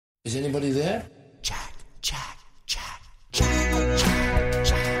Is anybody there? Jack, Jack, Jack, Jack, Jack,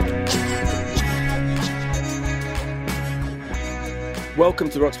 Jack, Jack.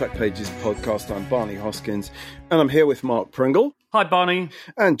 Welcome to Rock's Back Pages podcast. I'm Barney Hoskins, and I'm here with Mark Pringle. Hi, Barney.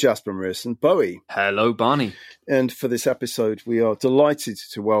 And Jasper Morrison Bowie. Hello, Barney. And for this episode, we are delighted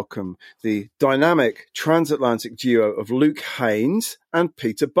to welcome the dynamic transatlantic duo of Luke Haines and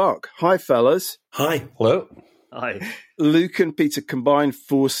Peter Buck. Hi, fellas. Hi. Hello. Hi. Luke and Peter combined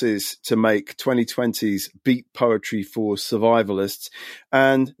forces to make 2020's Beat Poetry for Survivalists,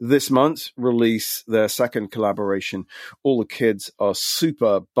 and this month release their second collaboration, All the Kids Are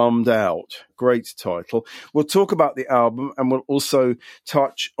Super Bummed Out. Great title. We'll talk about the album, and we'll also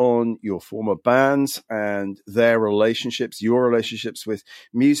touch on your former bands and their relationships, your relationships with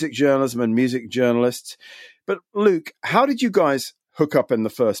music journalism and music journalists. But Luke, how did you guys hook up in the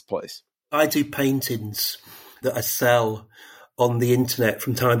first place? I do paintings that I sell on the internet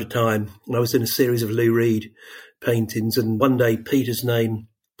from time to time. And I was in a series of Lou Reed paintings, and one day Peter's name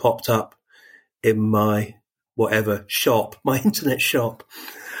popped up in my shop, my internet shop,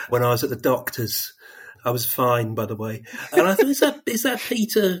 when I was at the doctor's. I was fine, by the way. And I thought, is that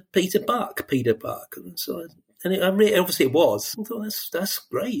Peter Buck? And so obviously it was. I thought, that's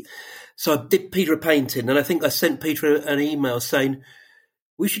great. So I did Peter a painting, and I think I sent Peter an email saying,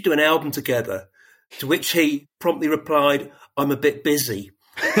 we should do an album together. To which he promptly replied, I'm a bit busy,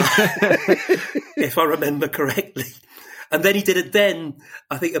 if I remember correctly. And then he did it then.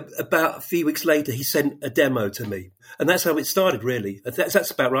 I think about a few weeks later, he sent a demo to me. And that's how it started, really.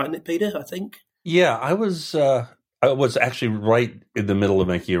 That's about right, isn't it, Peter, I think? Yeah, I was actually right in the middle of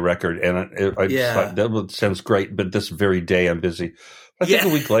making a record. And I just thought, that sounds great, but this very day I'm busy. I think a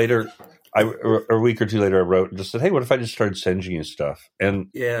week later, a week or two later, I wrote and just said, hey, what if I just started sending you stuff? And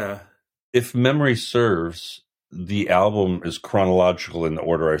if memory serves, the album is chronological in the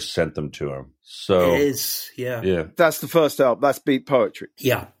order I sent them to him. So it is, yeah. That's the first album. That's Beat Poetry.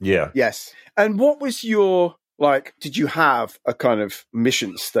 Yeah. Yes. And what was your, did you have a kind of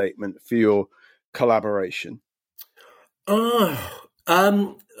mission statement for your collaboration? I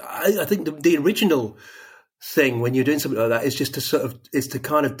think the original thing when you're doing something like that is just to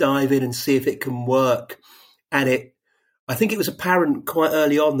kind of dive in and see if it can work. And I think it was apparent quite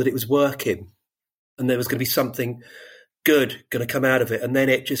early on that it was working and there was going to be something good going to come out of it. And then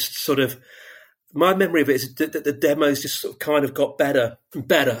it just sort of, my memory of it is that the demos just sort of kind of got better and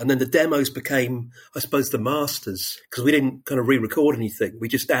better. And then the demos became, I suppose, the masters, because we didn't kind of re-record anything. We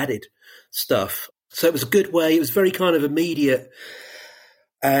just added stuff. So it was a good way. It was very kind of immediate.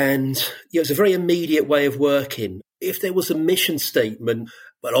 And it was a very immediate way of working. If there was a mission statement,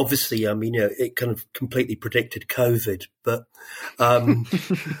 well, obviously, it kind of completely predicted COVID, but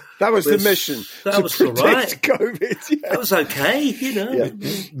that was the mission. That was all right. COVID. Yeah. That was okay, Yeah.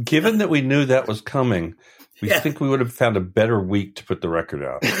 Given that we knew that was coming, we think we would have found a better week to put the record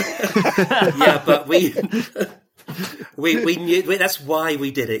out. Yeah, but we knew that's why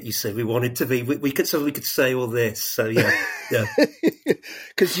we did it. You see, we wanted to be. We could say all this. So yeah.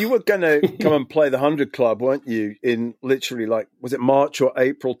 Because you were going to come and play the 100 Club, weren't you? In literally, was it March or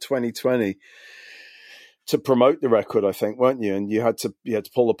April 2020 to promote the record? I think, weren't you? And you had to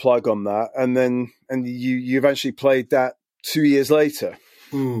pull the plug on that, and you eventually played that 2 years later.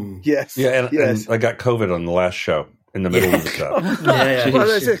 Yes, and I got COVID on the last show. In the middle of the stuff. Well,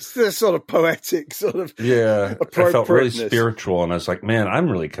 there's sort of poetic sort of I felt really spiritual, and I was like, man, I'm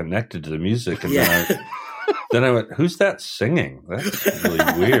really connected to the music. And then I went, who's that singing? That's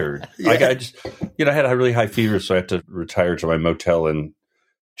really weird. I just, I had a really high fever, so I had to retire to my motel in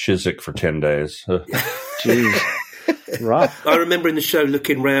Chiswick for 10 days. Jeez. Right. I remember in the show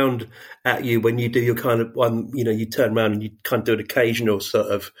looking round at you when you do your kind of one, you turn around and you kind of do an occasional sort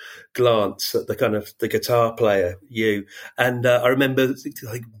of glance at the guitar player, you. And I remember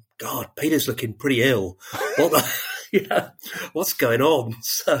thinking, God, Peter's looking pretty ill. What's going on?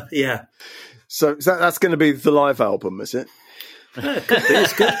 So, yeah. So that's going to be the live album, is it? Yeah, could be.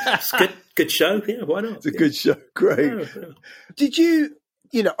 It's good. It's good. Good show. Yeah, why not? It's a good show. Great. Yeah. Did you,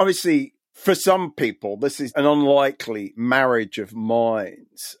 obviously, for some people, this is an unlikely marriage of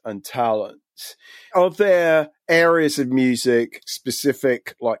minds and talents. Are there areas of music,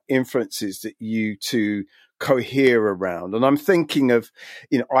 specific influences that you two cohere around? And I'm thinking of,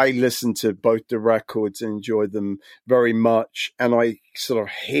 I listen to both the records and enjoy them very much. And I sort of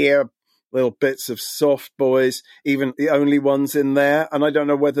hear little bits of Soft Boys, even the only ones in there. And I don't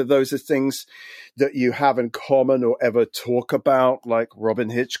know whether those are things that you have in common or ever talk about, like Robin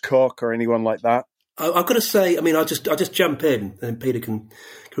Hitchcock or anyone like that. I've got to say, I mean, I'll just jump in, and Peter can.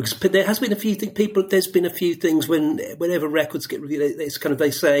 Because there has been a few things. There's been a few things whenever records get reviewed, it's kind of,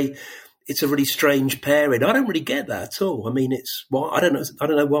 they say it's a really strange pairing. I don't really get that at all. I mean, I don't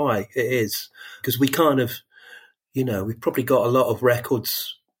know why it is, because we kind of, we've probably got a lot of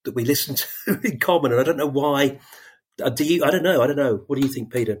records that we listen to in common, and I don't know why. I don't know. What do you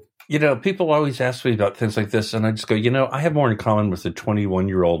think, Peter? People always ask me about things like this, and I just go, I have more in common with a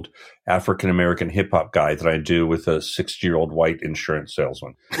 21-year-old African-American hip-hop guy than I do with a 60-year-old white insurance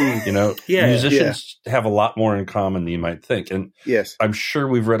salesman. Musicians have a lot more in common than you might think. And yes, I'm sure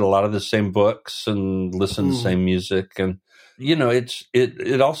we've read a lot of the same books and listened to the same music. And,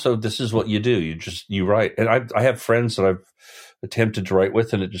 it also, this is what you do. You write. And I have friends that I've attempted to write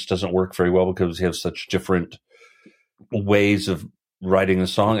with, and it just doesn't work very well because we have such different ways of writing a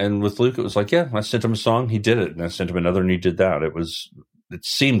song. And with Luke, it was like, I sent him a song, he did it, and I sent him another, and he did that. It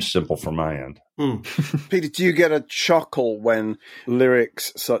seemed simple from my end. Peter, do you get a chuckle when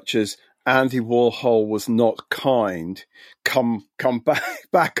lyrics such as "Andy Warhol was not kind" come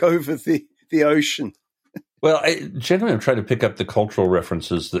back over the ocean? Well, generally, I'm trying to pick up the cultural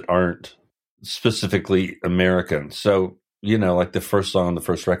references that aren't specifically American. So, like the first song on the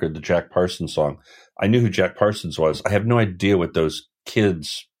first record, the Jack Parsons song, I knew who Jack Parsons was. I have no idea what those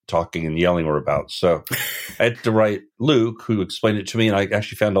kids talking and yelling were about. So I had to write Luke, who explained it to me, and I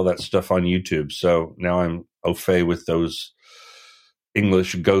actually found all that stuff on YouTube. So now I'm au fait with those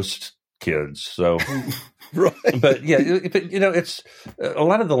English ghost kids. So, right. But it's a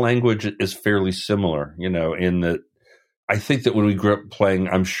lot of the language is fairly similar, in that I think that when we grew up playing,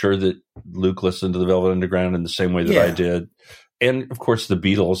 I'm sure that Luke listened to the Velvet Underground in the same way that I did. And, of course, the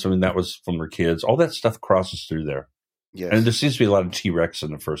Beatles, I mean, that was from our kids. All that stuff crosses through there. Yes. And there seems to be a lot of T-Rex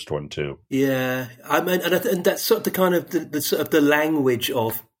in the first one, too. Yeah. I mean, and that's sort of the kind of the sort of the language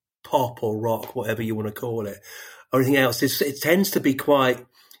of pop or rock, whatever you want to call it, or anything else. It tends to be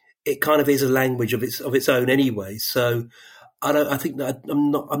it kind of is a language of its own anyway. So I think that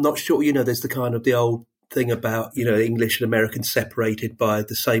I'm not sure, there's the old thing about, English and American separated by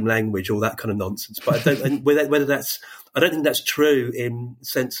the same language, all that kind of nonsense. But I don't think that's true in the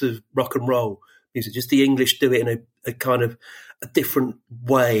sense of rock and roll music. Just the English do it in a kind of a different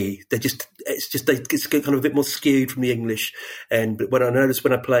way. It's kind of a bit more skewed from the English. But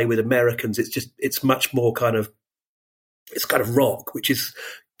when I play with Americans, it's much more it's kind of rock, which is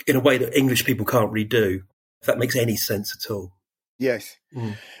in a way that English people can't really do, if that makes any sense at all. Yes.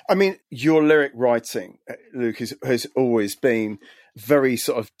 I mean, your lyric writing, Luke, has always been very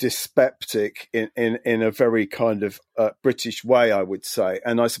sort of dyspeptic in a very kind of British way, I would say.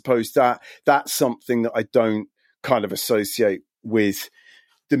 And I suppose that's something that I don't kind of associate with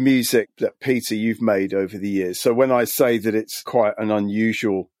the music that, Peter, you've made over the years. So when I say that it's quite an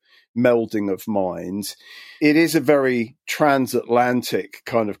unusual melding of minds, it is a very transatlantic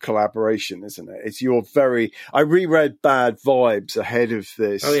kind of collaboration, isn't it? I reread Bad Vibes ahead of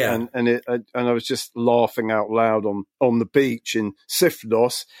this, and I was just laughing out loud on the beach in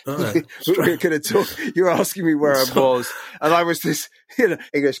Sifnos. We're going to talk. You're asking me where I was, and I was this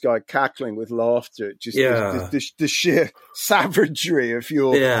English guy cackling with laughter. Just the sheer savagery of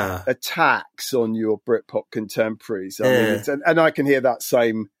your attacks on your Britpop contemporaries. I mean, and I can hear that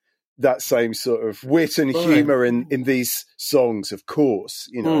same sort of wit and humour in these songs, of course,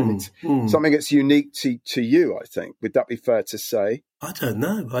 and it's something that's unique to you, I think. Would that be fair to say? I don't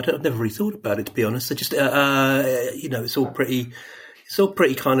know. I've never really thought about it, to be honest. I just, it's all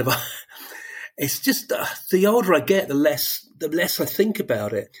pretty kind of, it's just, the older I get, the less I think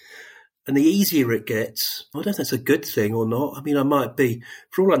about it. And the easier it gets. I don't know if that's a good thing or not. I mean, I might be,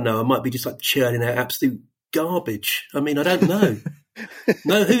 for all I know, I might be just like churning out absolute garbage. I mean, I don't know.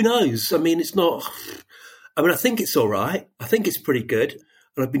 No, who knows? I mean, it's not. I mean, I think it's all right. I think it's pretty good,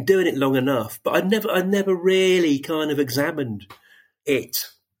 and I've been doing it long enough. But I never really kind of examined it.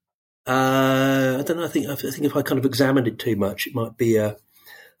 I don't know. I think if I kind of examined it too much, it might be a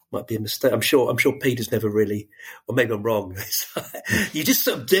mistake. I'm sure Peter's never really, or maybe I'm wrong. You just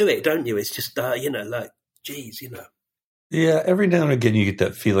sort of do it, don't you? It's just geez. Yeah, every now and again you get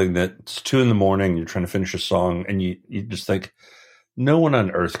that feeling that it's 2 a.m, you're trying to finish a song, and you just think, no one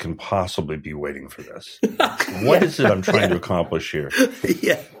on earth can possibly be waiting for this. What is it I'm trying to accomplish here?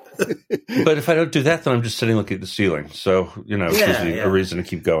 Yeah. But if I don't do that, then I'm just sitting looking at the ceiling. So, it gives me a reason to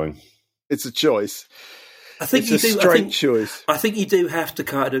keep going. It's a choice. I think it's a straight choice. I think you do have to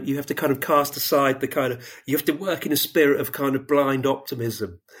kind of cast aside you have to work in a spirit of kind of blind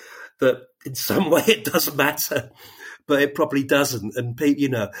optimism that in some way it doesn't matter but it probably doesn't. And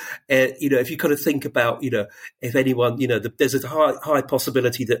if you kind of think about, if anyone, there's a high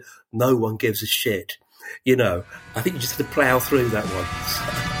possibility that no one gives a shit. I think you just have to plough through that one.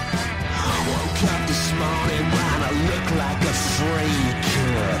 I woke up this morning and I look like a freak.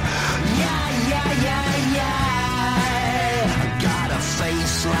 Yeah. I got a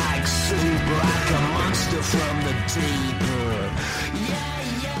face like soup, like a monster from the deep. Yeah.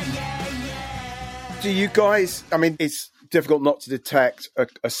 Do you guys, I mean, it's difficult not to detect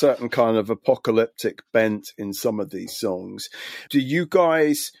a certain kind of apocalyptic bent in some of these songs. Do you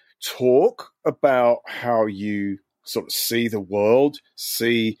guys talk about how you sort of see the world,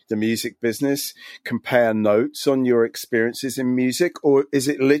 see the music business, compare notes on your experiences in music, or is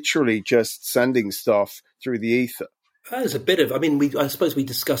it literally just sending stuff through the ether? There's a bit of, I suppose we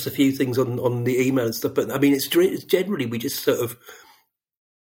discuss a few things on the email and stuff, but it's generally we just sort of,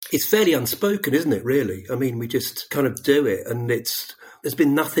 it's fairly unspoken, isn't it, really? We just kind of do it, and there's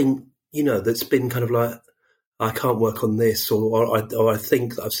been nothing, that's been kind of like, I can't work on this, or I don't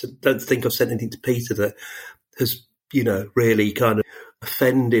think I've sent anything to Peter that has, really kind of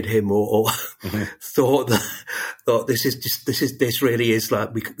offended him or thought this really is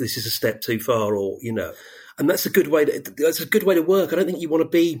like this is a step too far, or and that's a good way to work. I don't think you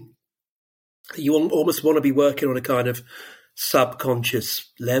almost want to be working on a kind of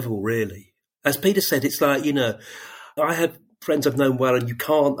subconscious level, really. As Peter said, it's like, I have friends I've known well, and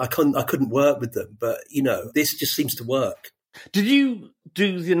I couldn't work with them, but this just seems to work. Did you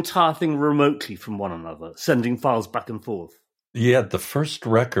do the entire thing remotely from one another, sending files back and forth? Yeah, the first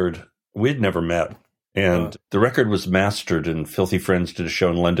record, we'd never met. And the record was mastered, and Filthy Friends did a show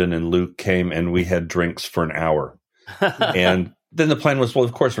in London, and Luke came, and we had drinks for an hour. And then the plan was, well,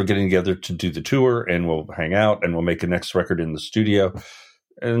 of course, we're getting together to do the tour, and we'll hang out, and we'll make a next record in the studio.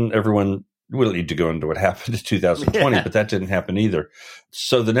 And everyone... we don't need to go into what happened in 2020, but that didn't happen either.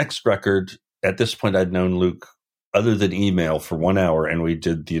 So the next record, at this point, I'd known Luke other than email for 1 hour, and we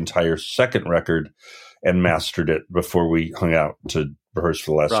did the entire second record and mastered it before we hung out to rehearse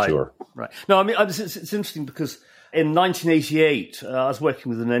for the last tour. Right. No, it's interesting because in 1988, I was working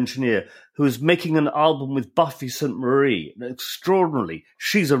with an engineer who was making an album with Buffy St. Marie. Extraordinarily,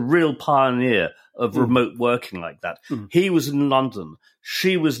 she's a real pioneer of remote working like that. He was in London.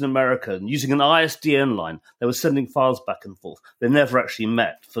 She was in America, and using an ISDN line, they were sending files back and forth. They never actually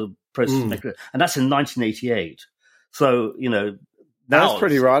met for the process of making it. And that's in 1988. So, that's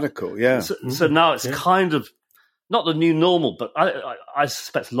pretty radical, yeah. So now it's kind of not the new normal, but I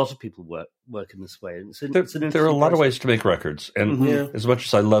suspect a lot of people work in this way. There are a lot of ways to make records. And as much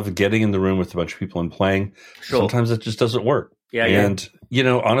as I love getting in the room with a bunch of people and playing, sometimes it just doesn't work. And,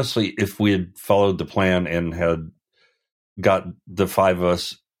 honestly, if we had followed the plan and had got the five of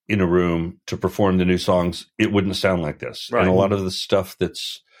us in a room to perform the new songs, it wouldn't sound like this. Right. And a lot of the stuff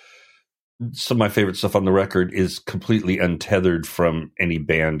that's some of my favorite stuff on the record is completely untethered from any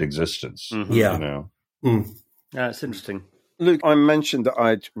band existence. Yeah, it's interesting. Luke, I mentioned that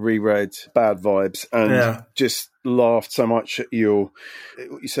I'd reread Bad Vibes and just laughed so much at you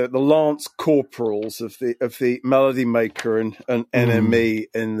said the Lance Corporals of the Melody Maker and NME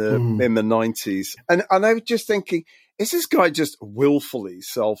in the 90s. And I was just thinking, is this guy just willfully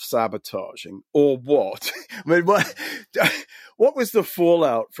self-sabotaging or what? What was the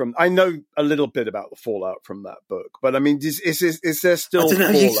fallout from... I know a little bit about the fallout from that book, but is there still I don't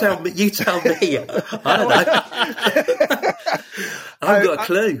know, fallout? You tell me. I don't know. I haven't got a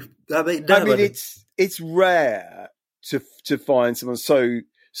clue. It's rare to find someone so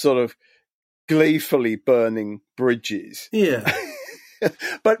sort of gleefully burning bridges. Yeah.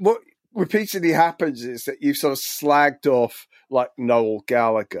 But what repeatedly happens is that you've sort of slagged off like Noel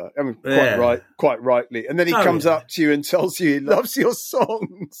Gallagher. Quite rightly. And then he comes up to you and tells you he loves your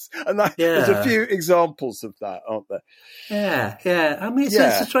songs. And there's a few examples of that, aren't there? Yeah. It's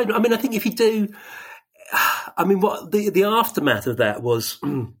a strange. I think if you do, what the aftermath of that was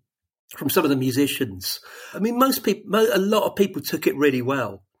from some of the musicians. Most people, a lot of people took it really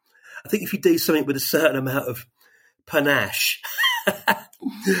well. I think if you do something with a certain amount of panache,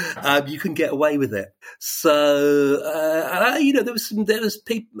 you can get away with it. So, there was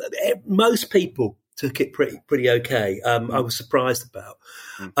people. Most people took it pretty okay. I was surprised about.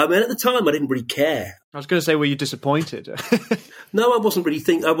 At the time, I didn't really care. I was going to say, were you disappointed? No, I wasn't really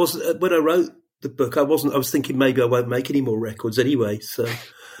thinking. I wasn't when I wrote the book. I wasn't. I was thinking maybe I won't make any more records anyway, so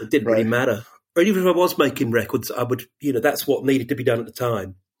it didn't really matter. Or even if I was making records, I would. That's what needed to be done at the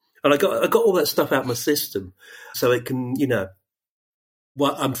time, and I got all that stuff out of my system, so it can.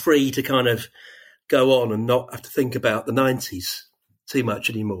 I'm free to kind of go on and not have to think about the 90s too much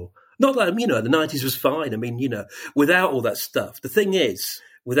anymore. Not that, the 90s was fine. I mean, without all that stuff. The thing is,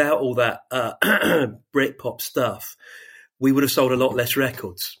 without all that Britpop stuff, we would have sold a lot less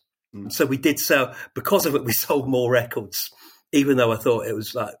records. So we did sell, because of it, we sold more records, even though I thought it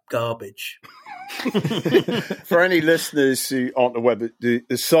was like garbage. For any listeners who aren't aware, the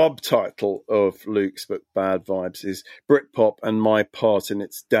subtitle of Luke's book, Bad Vibes, is Britpop and My Part in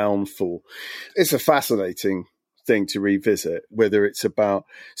Its Downfall. It's a fascinating thing to revisit, whether it's about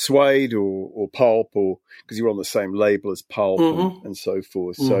Suede or Pulp, or because you were on the same label as Pulp and so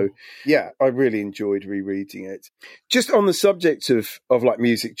forth. So yeah, I really enjoyed rereading it. Just on the subject of like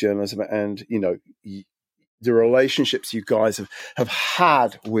music journalism and the relationships you guys have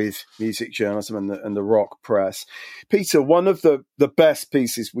had with music journalism and the rock press. Peter, one of the best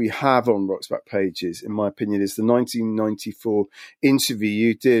pieces we have on Rock's Back Pages, in my opinion, is the 1994 interview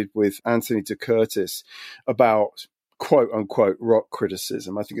you did with Anthony De Curtis about quote unquote rock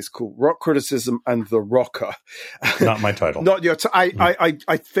criticism. I think it's called Rock Criticism and the Rocker. Not my title. Not your I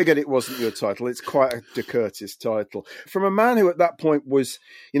figured it wasn't your title. It's quite a De Curtis title. From a man who at that point was,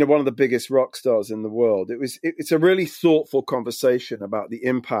 one of the biggest rock stars in the world. It's a really thoughtful conversation about the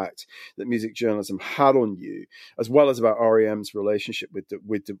impact that music journalism had on you, as well as about REM's relationship with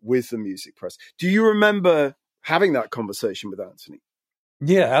the music press. Do you remember having that conversation with Anthony?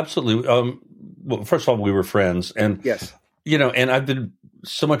 Yeah, absolutely. Well, first of all, we were friends, and yes, and I've been,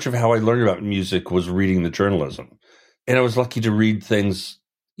 so much of how I learned about music was reading the journalism, and I was lucky to read things,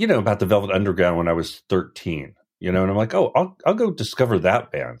 about the Velvet Underground when I was 13, and I'm like, oh, I'll go discover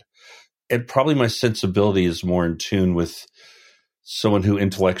that band, and probably my sensibility is more in tune with someone who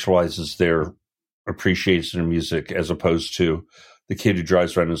intellectualizes their appreciation of music as opposed to the kid who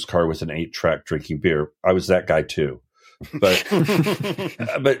drives around in his car with an 8-track drinking beer. I was that guy too. But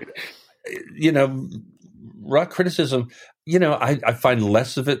rock criticism, I find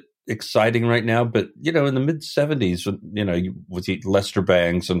less of it exciting right now. But in the mid 70s, with the Lester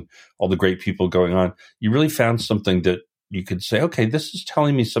Bangs and all the great people going on, you really found something that you could say, okay, this is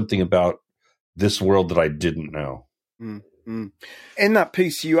telling me something about this world that I didn't know. Mm-hmm. In that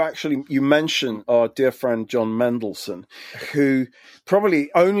piece, you mention our dear friend John Mendelsohn, who probably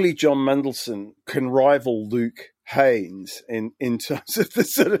only John Mendelsohn can rival Luke Haines in terms of the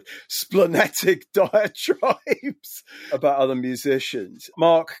sort of splenetic diatribes about other musicians.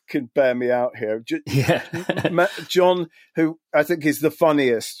 Mark can bear me out here. John, who I think is the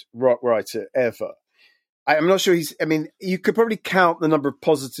funniest rock writer ever. I'm not sure you could probably count the number of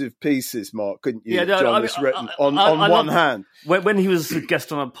positive pieces, Mark, couldn't you? John has written on one hand. When he was a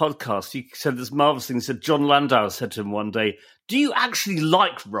guest on a podcast, he said this marvelous thing. He said John Landau said to him one day, "Do you actually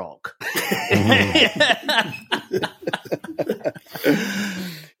like rock?"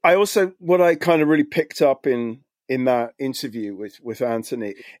 What I kind of really picked up in that interview with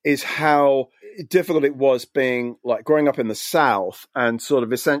Anthony is how difficult it was being like growing up in the South and sort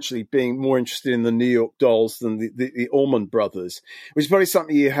of essentially being more interested in the New York Dolls than the Allman Brothers, which is probably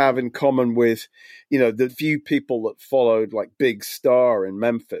something you have in common with, the few people that followed like Big Star in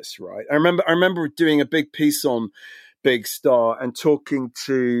Memphis, right? I remember doing a big piece on Big Star and talking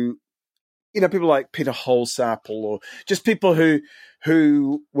to, people like Peter Holsapple or just people who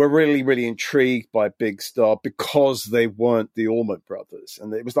were really, really intrigued by Big Star because they weren't the Allman Brothers.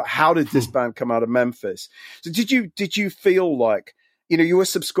 And it was like, how did this band come out of Memphis? So did you feel like, you were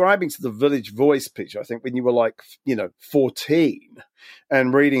subscribing to the Village Voice picture, I think, when you were like, 14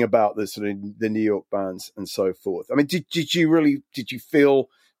 and reading about the sort of the New York bands and so forth. I mean, did you feel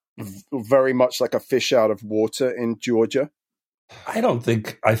very much like a fish out of water in Georgia? I don't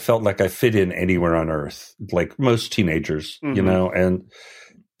think I felt like I fit in anywhere on earth, like most teenagers, and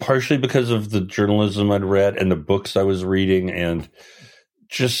partially because of the journalism I'd read and the books I was reading and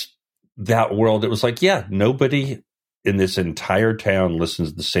just that world. It was like, yeah, nobody in this entire town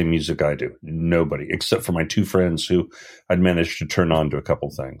listens to the same music I do. Nobody, except for my 2 friends who I'd managed to turn on to a couple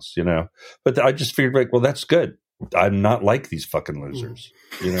things, But I just figured, like, well, that's good. I'm not like these fucking losers,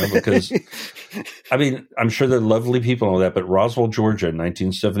 because I'm sure they're lovely people and all that, but Roswell, Georgia in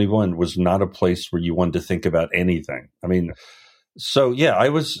 1971 was not a place where you wanted to think about anything. So yeah, it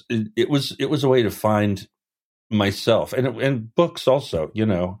was a way to find myself and books also,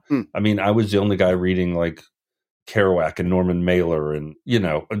 I was the only guy reading like Kerouac and Norman Mailer and,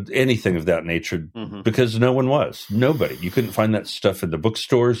 anything of that nature because nobody. You couldn't find that stuff in the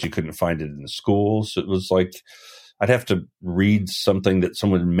bookstores. You couldn't find it in the schools. It was like, I'd have to read something that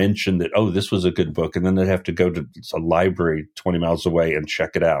someone mentioned that, oh, this was a good book. And then they'd have to go to a library 20 miles away and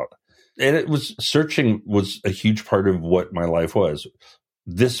check it out. And searching was a huge part of what my life was.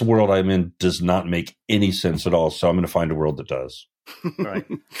 This world I'm in does not make any sense at all. So I'm going to find a world that does. Right.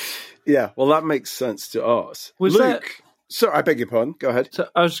 Yeah, well, that makes sense to us. Was Luke, sorry, I beg your pardon. Go ahead. So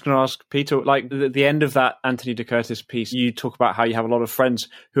I was just going to ask Peter, like at the end of that Anthony de Curtis piece, you talk about how you have a lot of friends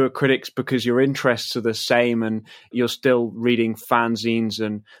who are critics because your interests are the same and you're still reading fanzines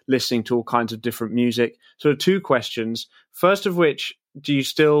and listening to all kinds of different music. So 2 questions. First of which, do you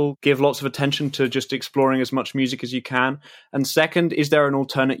still give lots of attention to just exploring as much music as you can? And second, is there an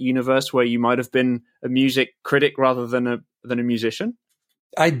alternate universe where you might have been a music critic rather than a musician?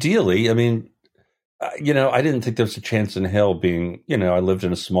 Ideally, I mean, I didn't think there was a chance in hell being, I lived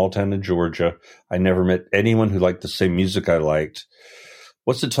in a small town in Georgia. I never met anyone who liked the same music I liked.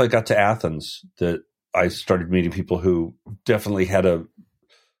 What's it till I got to Athens that I started meeting people who definitely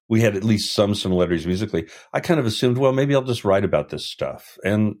we had at least some similarities musically. I kind of assumed, well, maybe I'll just write about this stuff.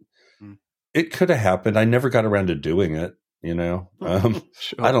 And it could have happened. I never got around to doing it, Sure.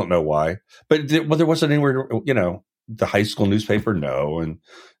 I don't know why. But there wasn't anywhere, the high school newspaper, no. And,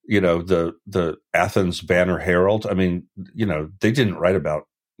 the Athens Banner Herald, I mean, they didn't write about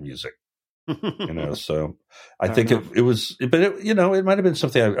music, so I think it was, but it might have been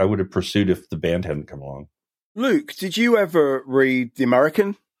something I would have pursued if the band hadn't come along. Luke, did you ever read the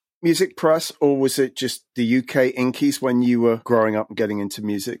American music press, or was it just the UK Inkies when you were growing up and getting into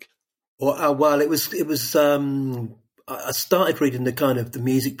music? Well, it was. I started reading the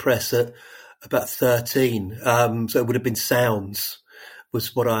music press at about 13, so it would have been Sounds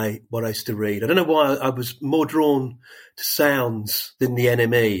was what I used to read. I don't know why I was more drawn to Sounds than the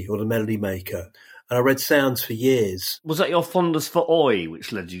NME or the Melody Maker, and I read Sounds for years. Was that your fondness for Oi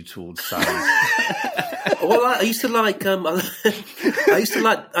which led you towards Sounds? Well, I used to like. I used to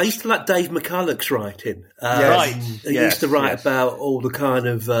like Dave McCulloch's writing. Right. He used to write about all the kind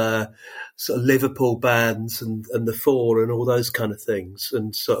of sort of Liverpool bands and the Four and all those kind of things,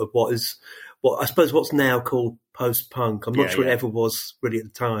 and sort of what I suppose what's now called post-punk. I'm not sure it ever was really at the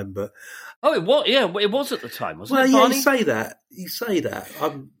time, but it was at the time, wasn't it? Well, Barney? you say that.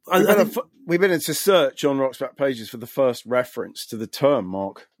 We've been into search on Rock's Back Pages for the first reference to the term,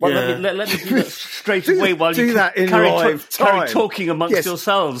 Mark. Well, let me do that straight away while do you that in carry time. talking amongst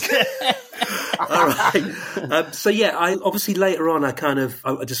yourselves. All right. So I obviously later on I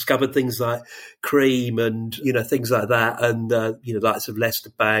discovered things like Cream and things like that, and likes of Lester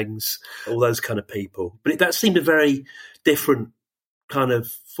Bangs, all those kind of people. But that seemed a very different kind of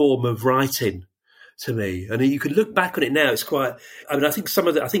form of writing to me, and you can look back on it now. It's quite. I mean, I think some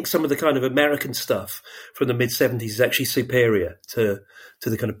of the kind of American stuff from the mid-70s is actually superior to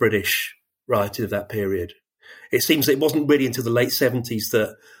the kind of British writing of that period. It seems that it wasn't really until the late 70s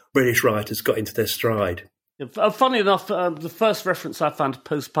that British writers got into their stride. Funny enough, the first reference I found to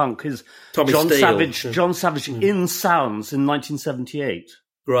post-punk is Tommy John Steele. John Savage in Sounds in 1978.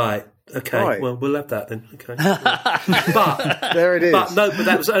 Right. Okay. Right. Well, we'll have that then. Okay. But There it is. But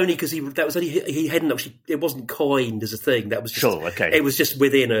that was only because he hadn't actually. It wasn't coined as a thing. That was just, Sure. Okay. It was just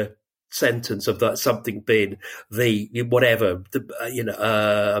within a sentence of that something being the whatever.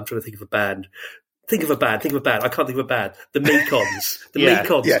 I'm trying to think of a band. Think of a band. I can't think of a band. The Mekons. The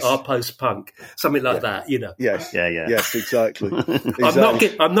Mekons are post-punk. Something like that. Yes. Yeah. Yes, exactly.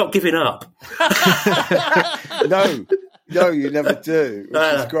 I'm not giving up. No, you never do, which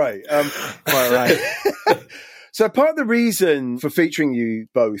is great. Quite right. So part of the reason for featuring you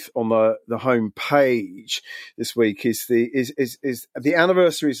both on the home page this week is the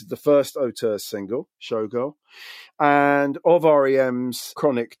anniversaries of the first Auteurs single, Showgirl, and of R.E.M's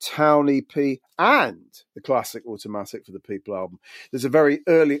Chronic Town EP and the classic Automatic for the People album. There's a very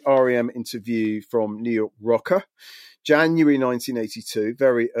early R.E.M. interview from New York Rocker, January 1982,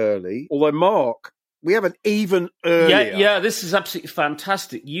 very early. Although, Mark, we have an even earlier. Yeah, this is absolutely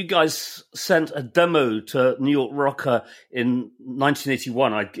fantastic. You guys sent a demo to New York Rocker in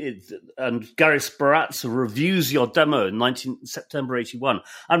 1981, and Gary Sparazza reviews your demo in September 81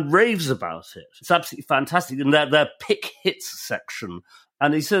 and raves about it. It's absolutely fantastic. In their pick hits section,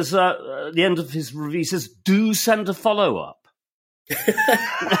 and he says at the end of his review, he says, "Do send a follow-up."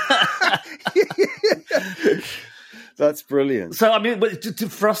 That's brilliant. So, I mean,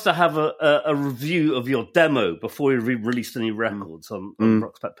 for us to have a review of your demo before you released any records on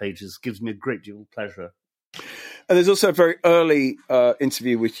Rock's Back Pages gives me a great deal of pleasure. And there's also a very early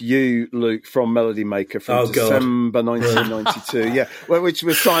interview with you, Luke, from Melody Maker from December 1992. Which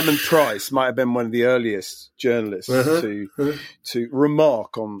was Simon Price, might have been one of the earliest journalists to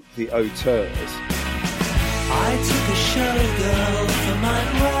remark on the Auteurs. I took a showgirl for my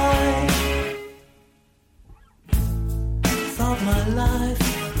ride. Thought my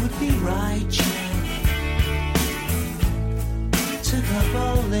life would be right, Took her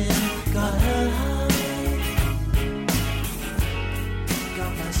bowling, got her high.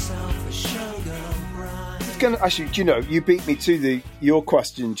 going to actually, you beat me to your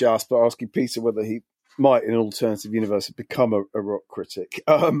question, Jasper, asking Peter whether he might, in an alternative universe, become a rock critic.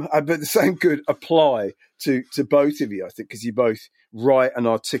 But the same could apply to both of you, I think, because you both write and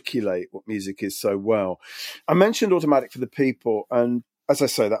articulate what music is so well. I mentioned Automatic for the People, and as I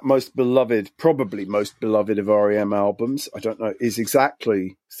say, that probably most beloved of REM albums, I don't know, is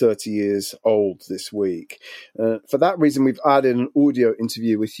exactly 30 years old this week. For that reason, we've added an audio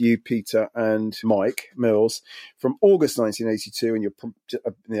interview with you, Peter, and Mike Mills from August 1982, and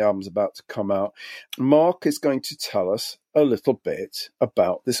the album's about to come out. Mark is going to tell us a little bit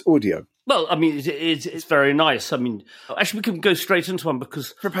about this audio. Well, I mean, it's very nice. I mean, actually, we can go straight into one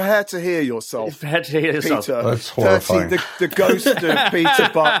because... Prepare to hear yourself. Prepare to hear yourself. Peter. That's horrifying. The ghost of Peter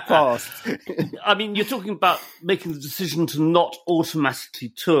past. I mean, you're talking about making the decision to not automatically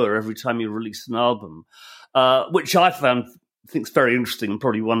tour every time you release an album, which I think is very interesting.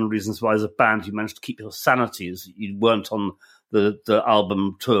 Probably one of the reasons why, as a band, you managed to keep your sanity is you weren't on the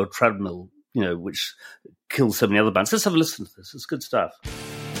album tour treadmill, which kills so many other bands. Let's have a listen to this. It's good stuff.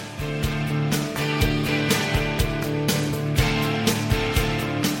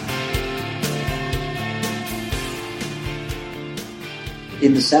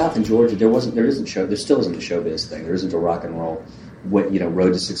 In the South, in Georgia, there still isn't a showbiz thing. There isn't a rock and roll,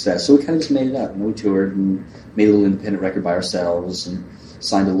 road to success. So we kind of just made it up. And we toured and made a little independent record by ourselves and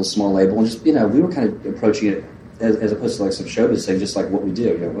signed a little small label. And just, we were kind of approaching it as opposed to like some showbiz thing, just like what we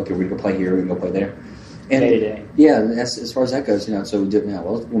do. Okay, we're going to go play here, we're going to go play there. And day to day. Yeah, and as far as that goes, so we do it now.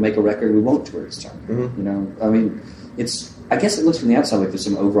 Well, we'll make a record, we won't tour this time. Mm-hmm. I mean, I guess it looks from the outside like there's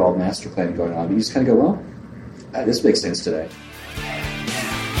some overall master plan going on. But you just kind of go, well, this makes sense today.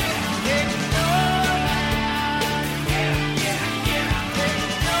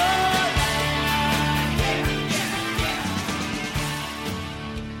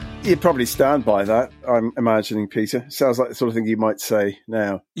 You'd probably stand by that, I'm imagining, Peter. Sounds like the sort of thing you might say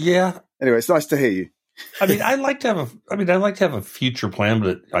now. Yeah. Anyway, it's nice to hear you. I mean, I like to have a future plan,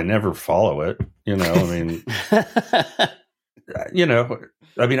 but I never follow it. I've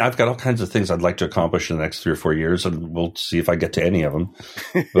got all kinds of things I'd like to accomplish in the next 3 or 4 years, and we'll see if I get to any of them.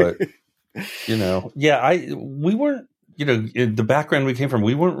 But, we weren't, in the background we came from,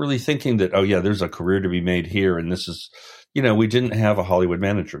 we weren't really thinking that, there's a career to be made here, and this is, we didn't have a Hollywood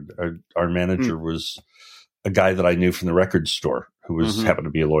manager. Our manager was a guy that I knew from the record store who happened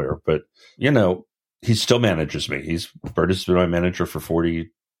to be a lawyer, but, he still manages me. Bert has been my manager for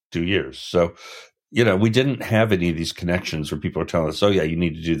 42 years. So, we didn't have any of these connections where people are telling us, you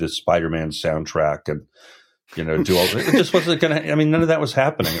need to do this Spider-Man soundtrack and, do all it just wasn't going to, none of that was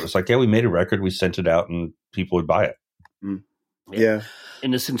happening. It was like, we made a record, we sent it out and people would buy it. Mm. Yeah.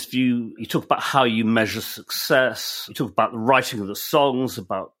 In this interview, you talk about how you measure success. You talk about the writing of the songs,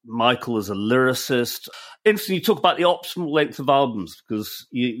 about Michael as a lyricist. Interesting, you talk about the optimal length of albums because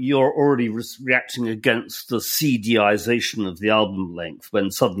you're already reacting against the CDization of the album length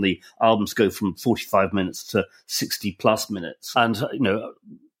when suddenly albums go from 45 minutes to 60 plus minutes. And,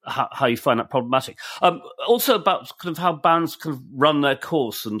 how you find that problematic. Also about kind of how bands kind of run their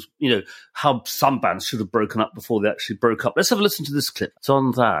course and, how some bands should have broken up before they actually broke up. Let's have a listen to this clip. It's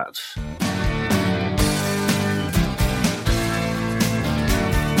on that.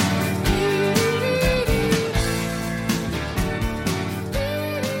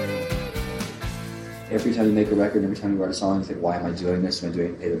 Every time you make a record, every time you write a song, you think, why am I doing this? Am I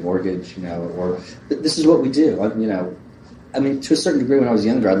doing it to pay the mortgage? Or this is what we do. To a certain degree, when I was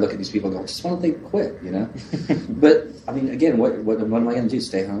younger, I'd look at these people and go, just why don't they quit, But, again, what am I going to do?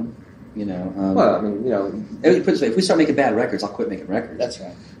 Stay home? Put it this way, if we start making bad records, I'll quit making records. That's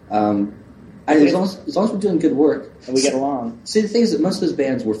right. As long as we're doing good work. And we get along. See, the thing is that most of those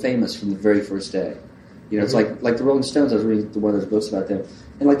bands were famous from the very first day. It's like the Rolling Stones. I was reading one of those books about them.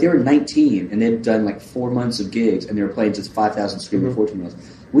 And, they were 19, and they'd done, 4 months of gigs, and they were playing to 5,000 screaming 14-year-olds.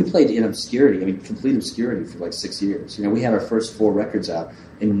 We played in obscurity, complete obscurity for 6 years. We had our first 4 records out,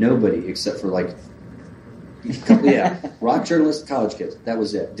 and nobody except for rock journalists, college kids. That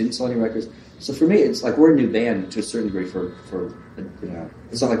was it. Didn't sell any records. So for me, it's like we're a new band to a certain degree for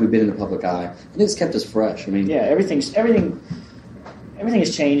it's not like we've been in the public eye. I think it's kept us fresh. Everything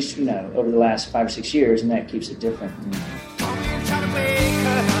has changed, over the last 5 or 6 years, and that keeps it different.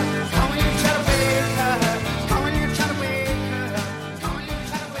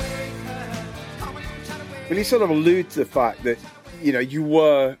 Well, you sort of allude to the fact that, you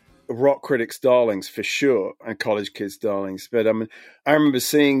were rock critics' darlings for sure and college kids' darlings. But I remember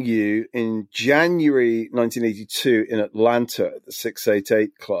seeing you in January 1982 in Atlanta at the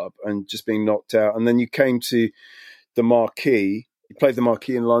 688 Club and just being knocked out. And then you came to the Marquee. You played the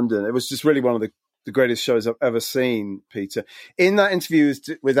Marquee in London. It was just really one of the the greatest shows I've ever seen, Peter. In that interview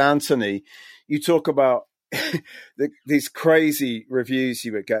with Anthony, you talk about these crazy reviews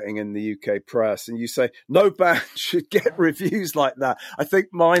you were getting in the UK press, and you say no band should get reviews like that. I think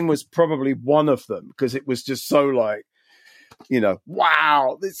mine was probably one of them, because it was just so like,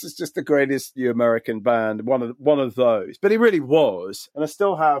 wow, this is just the greatest new American band, one of those. But it really was. And I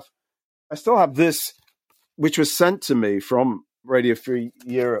still have this, which was sent to me from Radio Free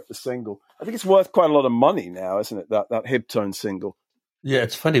Europe, the single. I think it's worth quite a lot of money now, isn't it? That Hibtone single. Yeah,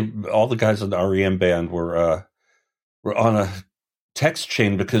 it's funny. All the guys in the REM band were on a text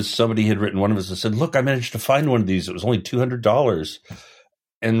chain because somebody had written one of us and said, "Look, I managed to find one of these. It was only $200."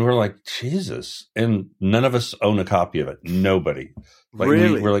 And we're like, Jesus. And none of us own a copy of it. Nobody.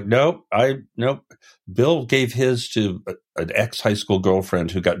 Really? We're like, nope. Bill gave his to an ex-high school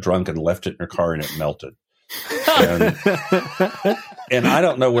girlfriend who got drunk and left it in her car and it melted. And I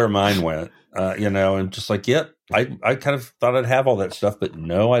don't know where mine went, and just like, yep, I kind of thought I'd have all that stuff, but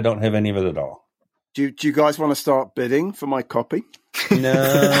no, I don't have any of it at all. Do you guys want to start bidding for my copy? No,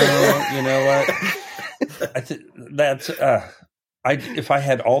 you know what? If I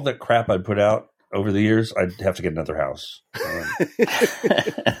had all that crap I'd put out over the years, I'd have to get another house.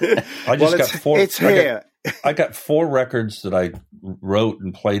 I just got four. It's here. I got 4 records that I wrote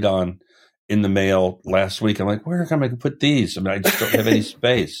and played on in the mail last week. I'm like, where am I going to put these? I mean, I just don't have any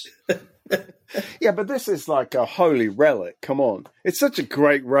space. Yeah, but this is like a holy relic. Come on. It's such a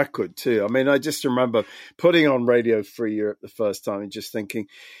great record, too. I mean, I just remember putting on Radio Free Europe the first time and just thinking,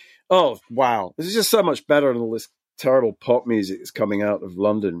 oh, wow, this is just so much better than all this terrible pop music that's coming out of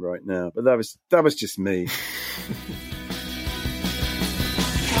London right now. But that was just me.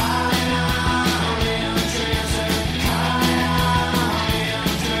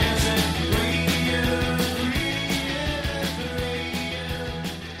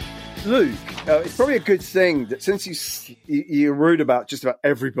 Luke, it's probably a good thing that since you're rude about just about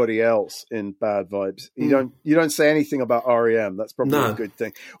everybody else in Bad Vibes, you don't say anything about REM. That's probably a good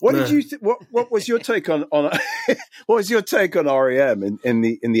thing. What did you? What was your take on what was your take on REM in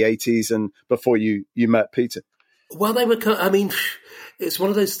the 80s and before you met Peter? Well, they were. I mean, it's one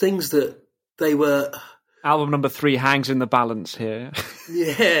of those things that they were. Album number 3 hangs in the balance here.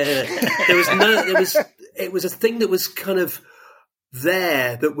 Yeah, it was a thing that was kind of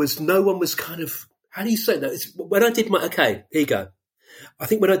there, that was, no one was kind of, how do you say that? It's when I did here you go. I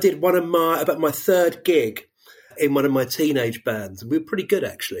think when I did about my 3rd gig in one of my teenage bands, and we were pretty good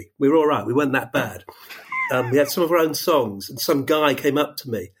actually. We were all right. We weren't that bad. We had some of our own songs, and some guy came up to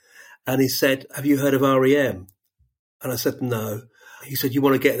me and he said, "Have you heard of REM?" And I said, "No." He said, "You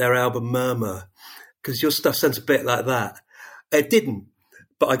want to get their album Murmur? Because your stuff sounds a bit like that." It didn't,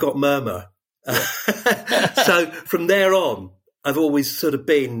 but I got Murmur. So from there on, I've always sort of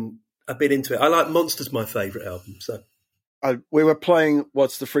been into it. I like Monster's my favourite album. So we were playing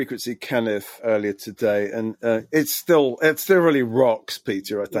What's the Frequency, Kenneth, earlier today, and it still really rocks,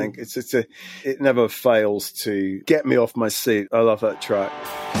 Peter. I think it never fails to get me off my seat. I love that track.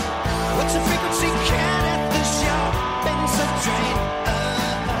 What's the frequency, Kenneth? This your Ben's a drain.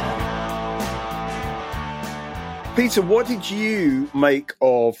 Peter, what did you make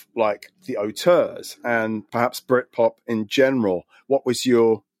of like the auteurs and perhaps Britpop in general? What was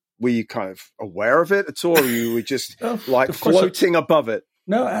were you kind of aware of it at all, or you were just floating above it?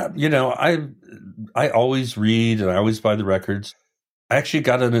 No, I always read and I always buy the records. I actually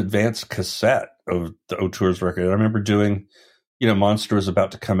got an advanced cassette of the auteurs record. I remember doing, Monster was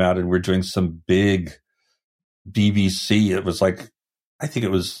about to come out and we're doing some big BBC. It was like, I can't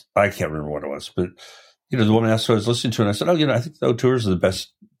remember what it was, but the woman asked what I was listening to, and I said, I think the auteurs are the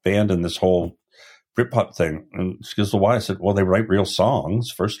best band in this whole Britpop thing. And she goes, well, why? I said, well, they write real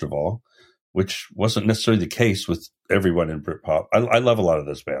songs, first of all, which wasn't necessarily the case with everyone in Britpop. I love a lot of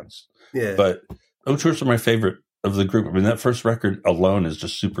those bands. Yeah. But auteurs are my favorite of the group. I mean, that first record alone is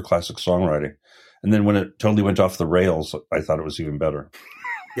just super classic songwriting. And then when it totally went off the rails, I thought it was even better.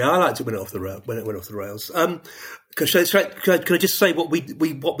 Yeah, I liked it when it went off the rails. Can I just say what we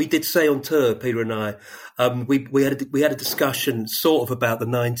did say on tour, Peter and I? We had a discussion sort of about the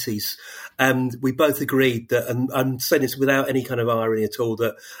 90s, and we both agreed that, and I'm saying this without any kind of irony at all,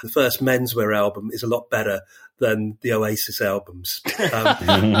 that the first Menswear album is a lot better than the Oasis albums.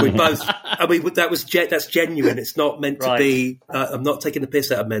 We both, that's genuine. It's not meant to be. I'm not taking the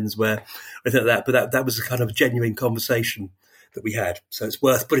piss out of Menswear or anything like that, but that was a kind of genuine conversation that we had. So it's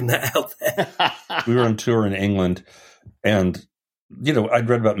worth putting that out there. We were on tour in England, and, I'd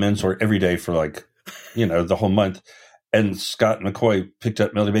read about Menswear every day for the whole month. And Scott McCoy picked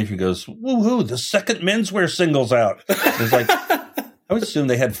up Melody Maker and goes, woohoo, the second Menswear single's out. It's like, I would assume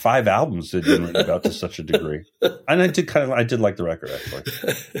they had 5 albums that had been written about to such a degree. And I did like the record, actually.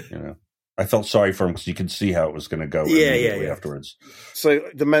 You know, I felt sorry for him because you could see how it was going to go immediately afterwards. So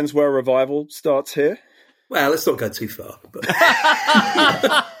the menswear revival starts here? Well, let's not go too far. But.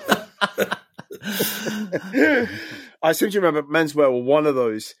 I seem to remember menswear were one of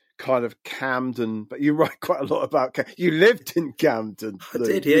those kind of Camden, but you write quite a lot about you lived in Camden. I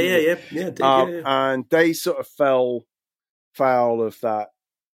did, yeah. And they sort of fell foul of that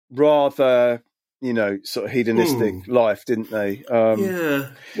rather, you know, sort of hedonistic life, didn't they?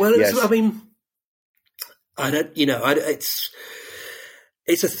 Yeah. Well, I mean, I don't, you know, it's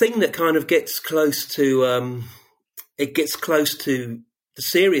a thing that kind of gets close to, the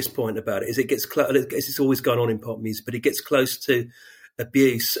serious point about it is it gets close. It's always gone on in pop music, but it gets close to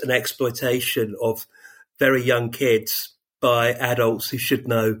abuse and exploitation of very young kids by adults who should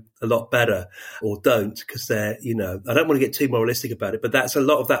know a lot better or don't, because they're, you know, I don't want to get too moralistic about it, but that's a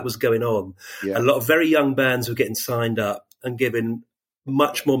lot of that was going on. Yeah. A lot of very young bands were getting signed up and given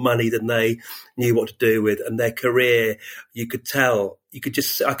much more money than they knew what to do with, and their career, I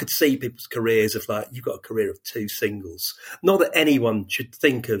could see people's careers of like, you've got a career of 2 singles. Not that anyone should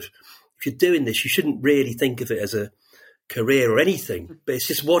think of, if you're doing this, you shouldn't really think of it as a career or anything, but it's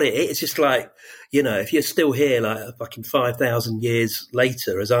just what it is. It's just like, you know, if you're still here like fucking 5,000 years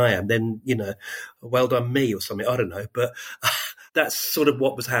later as I am, then, you know, well done me or something, I don't know, but that's sort of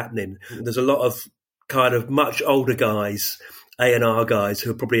what was happening. There's a lot of kind of much older guys, A&R guys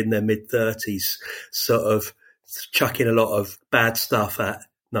who are probably in their mid-30s, sort of chucking a lot of bad stuff at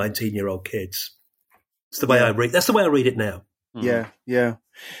 19-year-old kids. That's the way I read it now. Yeah, yeah.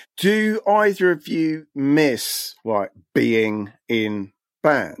 Do either of you miss like being in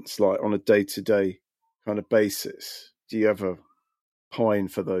bands, like on a day-to-day kind of basis? Do you ever pine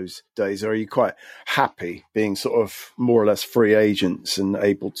for those days, or are you quite happy being sort of more or less free agents and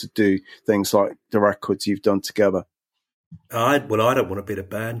able to do things like the records you've done together? I don't want to be in a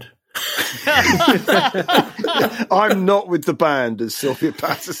band. I'm not with the band, as Sylvia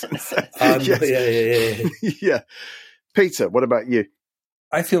Patterson said. Yes. Yeah. Peter, what about you?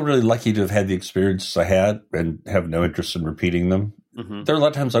 I feel really lucky to have had the experiences I had and have no interest in repeating them. Mm-hmm. There are a lot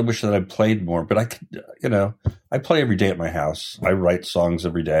of times I wish that I played more, but I could, you know, I play every day at my house. I write songs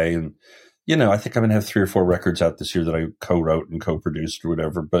every day, and, you know, I think I'm going to have 3 or 4 records out this year that I co-wrote and co-produced or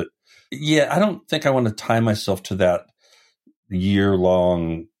whatever. But yeah, I don't think I want to tie myself to that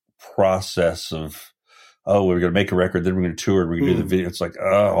year-long process of, oh, we're going to make a record, then we're going to tour, we're going to do the video. It's like,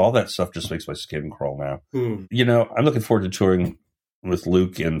 all that stuff just makes my skin crawl now. You know, I'm looking forward to touring with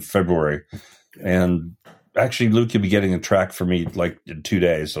Luke in February. And actually, Luke, you'll be getting a track for me like in 2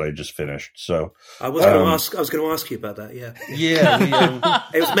 days that I just finished. So I was going to ask you about that. Yeah. Yeah.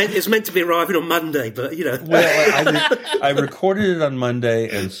 It was meant to be arriving on Monday, but, you know. Well, I recorded it on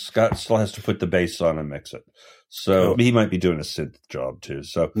Monday, and Scott still has to put the bass on and mix it. So he might be doing a synth job too.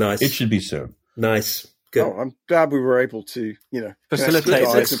 So nice. It should be soon. Nice. Good. Oh, I'm glad we were able to, you know, facilitate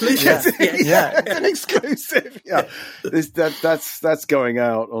it. Yeah, it's an exclusive. Yeah, that's going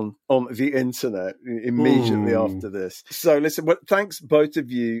out on the internet immediately after this. So listen, thanks both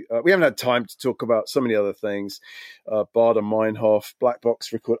of you. We haven't had time to talk about so many other things. Baader Meinhof, Black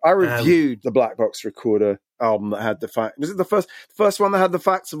Box Recorder. I reviewed the Black Box Recorder album that had was it the first one that had the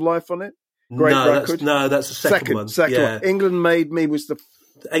Facts of Life on it? Great record. That's the second one. Second one. England Made Me was the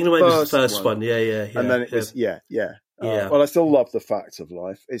England was the first one. Yeah. And then it was, yeah. Well, I still love the Facts of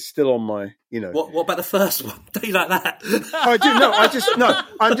Life. It's still on my, you know. What about the first one? Don't you like that? I do. No,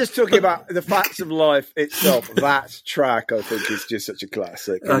 I'm just talking about the Facts of Life itself. That track, I think, is just such a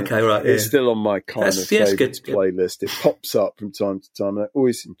classic. Okay, right. It's still on my kind of favourites playlist. It pops up from time to time, and I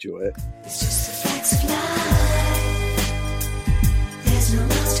always enjoy it. It's just the facts of life. There's no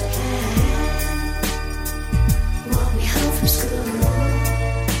master plan. Walk me home from school.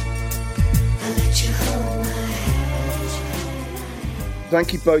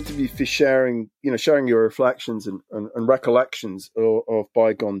 Thank you both of you for sharing your reflections and recollections of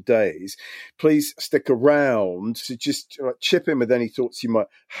bygone days. Please stick around to just chip in with any thoughts you might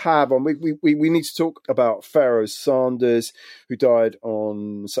have on. We need to talk about Pharoah Sanders, who died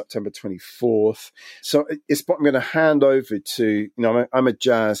on September 24th. So I'm going to hand over to, I'm a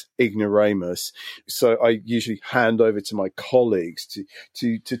jazz ignoramus, so I usually hand over to my colleagues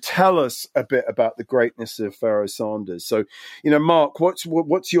to tell us a bit about the greatness of Pharoah Sanders. So, Mark, what's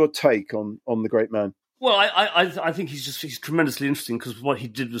your take on the great man? Well, I think he's tremendously interesting because what he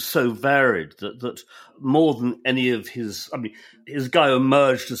did was so varied that more than any of his guy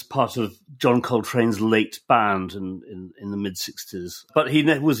emerged as part of John Coltrane's late band in the mid '60s, but he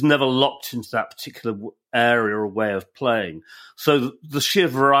was never locked into that particular area or way of playing. So the sheer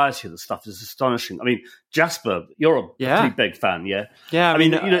variety of the stuff is astonishing. I mean, Jasper, you're a pretty big fan, yeah? Yeah, I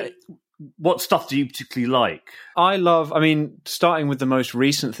mean, what stuff do you particularly like? Starting with the most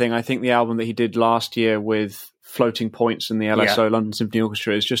recent thing, I think the album that he did last year with Floating Points and the LSO London Symphony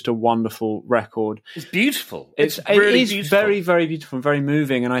Orchestra is just a wonderful record. It's beautiful. It is beautiful. Very, very beautiful and very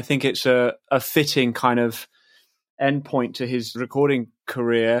moving, and I think it's a fitting kind of endpoint to his recording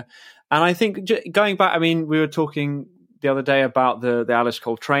career. And I think going back, we were talking the other day about the Alice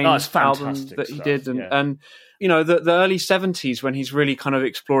Coltrane album that he did, and the early 70s when he's really kind of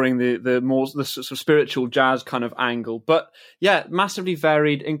exploring the sort of spiritual jazz kind of angle. But yeah, massively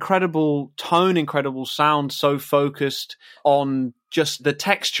varied, incredible tone, incredible sound, so focused on just the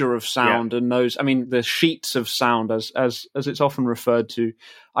texture of sound and those, the sheets of sound as it's often referred to.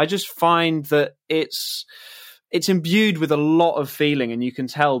 I just find that it's imbued with a lot of feeling, and you can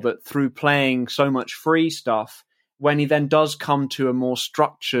tell that through playing so much free stuff, when he then does come to a more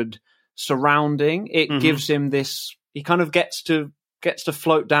structured surrounding, it gives him this, he kind of gets to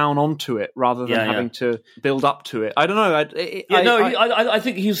float down onto it rather than having to build up to it. I don't know. I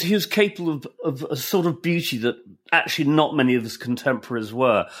think he was capable of a sort of beauty that actually not many of his contemporaries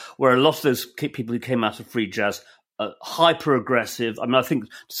were, where a lot of those people who came out of free jazz hyper aggressive. I think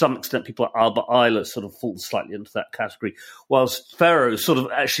to some extent people like Albert Ayler sort of fall slightly into that category, whilst Ferro sort of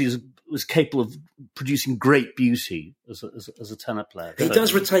actually was capable of producing great beauty as a tenor player. He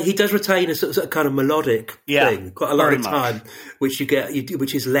does retain a sort of kind of melodic thing quite a lot of the time, which you get,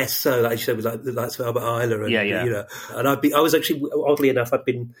 which is less so, like you said, with like Albert Ayler. And, And I was actually, oddly enough,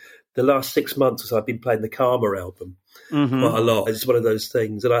 the last 6 months or so, I've been playing the Karma album quite a lot. It's one of those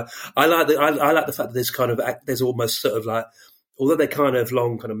things, and I like the fact that there's kind of, there's almost sort of like, although they're kind of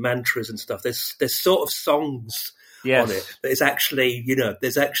long kind of mantras and stuff, there's sort of songs on it, but it's actually,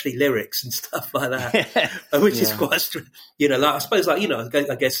 there's actually lyrics and stuff like that, which is quite, I suppose, I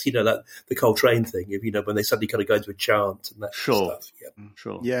guess, like the Coltrane thing, when they suddenly kind of go into a chant and that stuff. Yeah.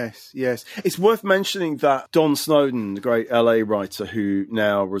 Sure. Yes. It's worth mentioning that Don Snowden, the great LA writer who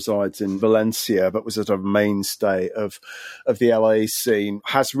now resides in Valencia, but was a sort of mainstay of the LA scene,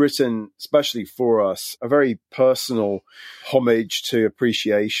 has written, especially for us, a very personal homage to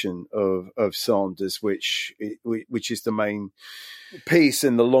appreciation of Sanders, which is the main piece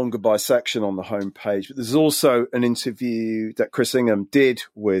in the longer bisection on the homepage. But there's also an interview that Chris Ingham did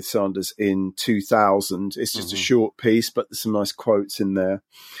with Sanders in 2000. It's just a short piece, but there's some nice quotes in there.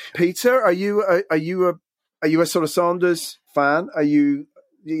 Peter, are you a sort of Sanders fan? Are you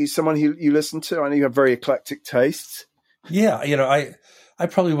someone who you listen to? I know you have very eclectic tastes. Yeah, I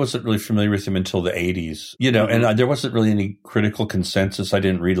probably wasn't really familiar with him until the 80s, and there wasn't really any critical consensus. I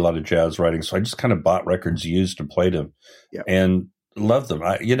didn't read a lot of jazz writing, so I just kind of bought records used and played them and loved them.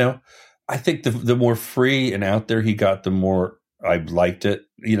 I think the more free and out there he got, the more I liked it,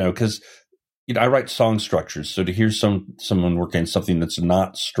 because, I write song structures. So to hear someone working on something that's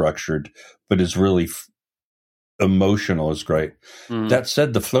not structured, but is really emotional is great. That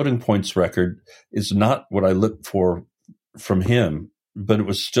said, the Floating Points record is not what I look for from him, but it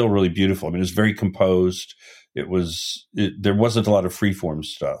was still really beautiful. It was very composed. There wasn't a lot of freeform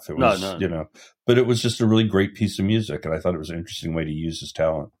stuff. It was, but it was just a really great piece of music, and I thought it was an interesting way to use his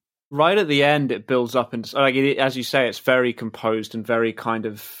talent. Right at the end, it builds up, and as you say, it's very composed and very kind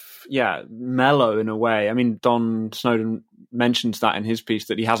of mellow in a way. Don Snowden mentions that in his piece,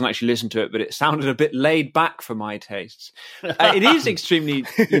 that he hasn't actually listened to it, but it sounded a bit laid back for my tastes. It is extremely,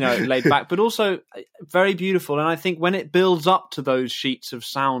 laid back, but also very beautiful. And I think when it builds up to those sheets of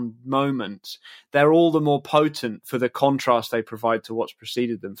sound moments, they're all the more potent for the contrast they provide to what's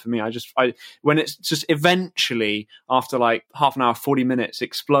preceded them. For me, when it's just eventually, after like half an hour, 40 minutes,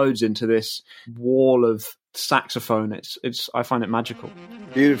 explodes into this wall of saxophone, I find it magical.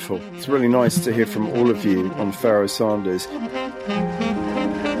 Beautiful. It's really nice to hear from all of you on Pharoah Sanders.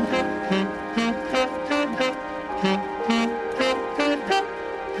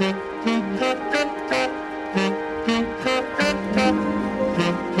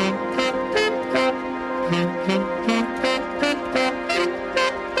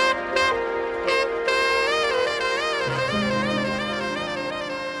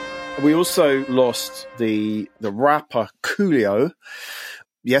 We also lost the rapper Coolio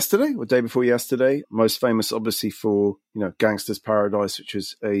yesterday or day before yesterday. Most famous, obviously, for Gangsta's Paradise, which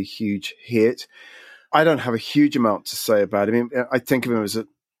was a huge hit. I don't have a huge amount to say about him. I think of him as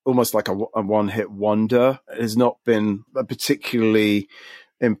almost like a one-hit wonder. Has not been a particularly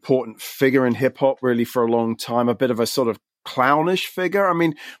important figure in hip-hop really for a long time, a bit of a sort of clownish figure. I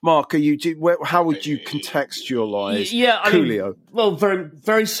mean, Mark, how would you contextualize Coolio? Well, very,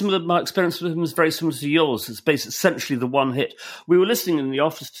 very similar. My experience with him is very similar to yours. It's basically essentially the one hit. We were listening in the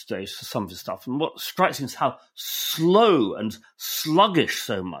office today to some of his stuff, and what strikes me is how slow and sluggish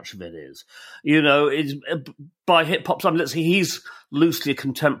so much of it is. You know, it's, by hip hop, I mean, let's say he's loosely a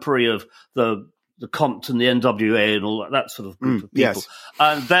contemporary of the Compton, the NWA, and all that sort of group of people. Yes.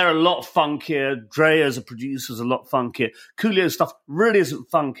 And they're a lot funkier. Dre as a producer is a lot funkier. Coolio's stuff really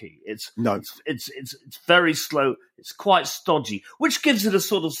isn't funky. It's very slow. It's quite stodgy, which gives it a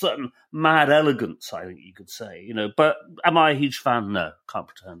sort of certain mad elegance, I think you could say. You know, but am I a huge fan? No, can't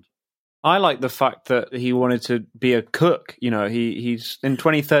pretend. I like the fact that he wanted to be a cook. You know, he's in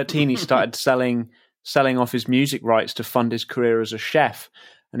 2013 he started selling off his music rights to fund his career as a chef.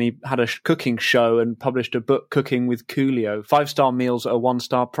 And he had a cooking show and published a book, Cooking with Coolio, 5-star meals at a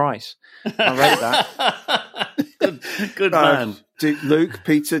 1-star price. I rate that. Good man. Luke,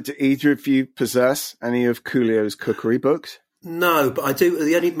 Peter, do either of you possess any of Coolio's cookery books? No, but I do.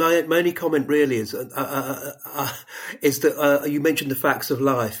 My only comment really is that you mentioned the Facts of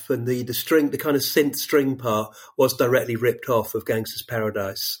Life, and the kind of synth string part was directly ripped off of Gangsta's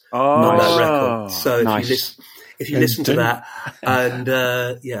Paradise on that record. So if you listen to that, and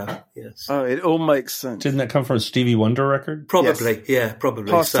yes. Oh, it all makes sense. Didn't that come from a Stevie Wonder record? Probably, yes. Yeah,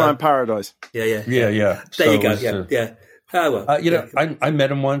 probably. Pastime Paradise. Yeah. There you go. Yeah. Oh, well. I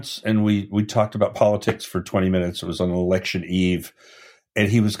met him once, and we talked about politics for 20 minutes. It was on election eve, and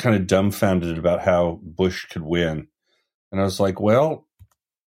he was kind of dumbfounded about how Bush could win. And I was like, well,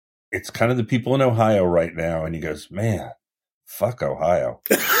 it's kind of the people in Ohio right now. And he goes, man, fuck Ohio.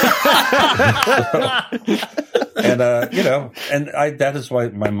 That is why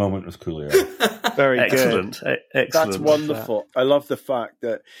my moment was Coolio. Very excellent. Good. Excellent. That's wonderful. I love the fact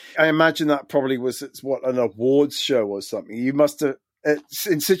that I imagine that probably was an awards show or something. You must have,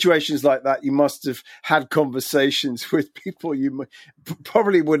 in situations like that, you must have had conversations with people you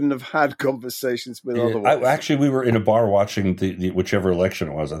probably wouldn't have had conversations with otherwise. Actually, we were in a bar watching the whichever election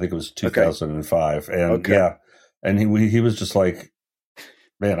it was. I think it was 2005. And and he was just like,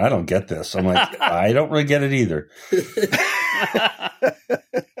 man, I don't get this. I'm like, I don't really get it either.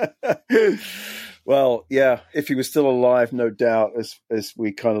 Well, yeah, if he was still alive, no doubt, as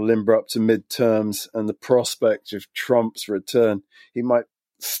we kind of limber up to midterms and the prospect of Trump's return, he might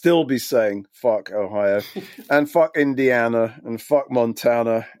still be saying, fuck Ohio and fuck Indiana and fuck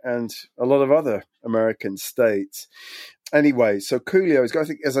Montana and a lot of other American states. Anyway, so Coolio is, I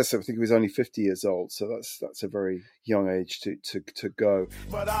think, as I said, I think he was only 50 years old, so that's a very young age to go.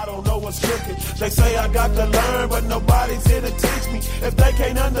 But I don't know what's cooking. They say I got to learn, but nobody's here to teach me. If they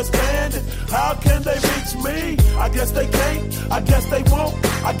can't understand it, how can they reach me? I guess they can't, I guess they won't,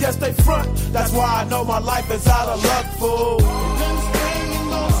 I guess they front. That's why I know my life is out of luck, fool.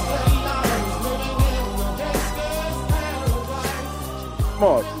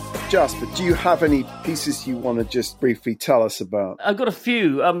 Mark, Jasper, do you have any pieces you want to just briefly tell us about? I've got a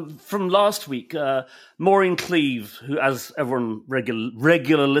few. From last week, Maureen Cleave, who, as everyone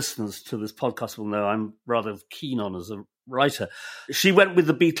regular listeners to this podcast will know, I'm rather keen on as a writer. She went with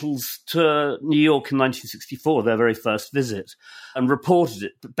the Beatles to New York in 1964, their very first visit, and reported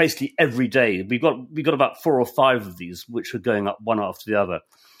it basically every day. We got about 4 or 5 of these, which were going up one after the other.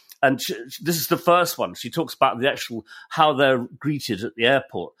 And this is the first one. She talks about the actual, how they're greeted at the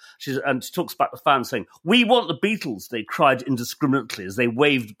airport. And she talks about the fans saying, "We want the Beatles," they cried indiscriminately as they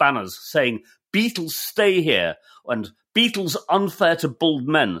waved banners saying, "Beatles stay here," and "Beatles unfair to bald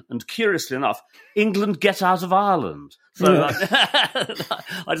men," and curiously enough, "England get out of Ireland." So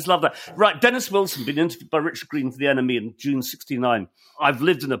I just love that. Right, Dennis Wilson, been interviewed by Richard Green for The NME in June 1969. "I've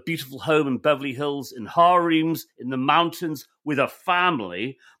lived in a beautiful home in Beverly Hills, in harems, in the mountains, with a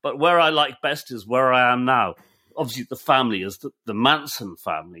family, but where I like best is where I am now." Obviously, the family is the Manson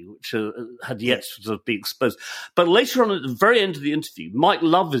family, which had yet to sort of be exposed. But later on, at the very end of the interview, Mike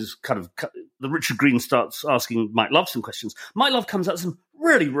Love is the Richard Green starts asking Mike Love some questions. Mike Love comes out with some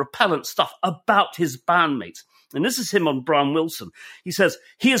really repellent stuff about his bandmates. And this is him on Brian Wilson. He says,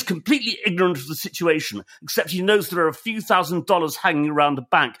 "He is completely ignorant of the situation, except he knows there are a few $1,000s hanging around the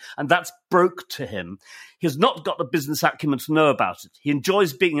bank, and that's broke to him. He has not got the business acumen to know about it. He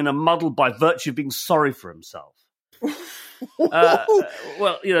enjoys being in a muddle by virtue of being sorry for himself."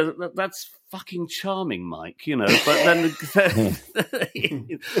 Well, that's fucking charming, Mike, But then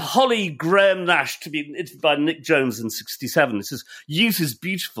Holly Graham Nash to be interviewed by Nick Jones in 1967. It says, "Youth is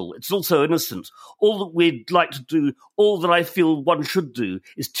beautiful. It's also innocent. All that we'd like to do, all that I feel one should do,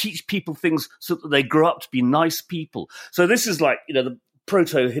 is teach people things so that they grow up to be nice people." So this is like, the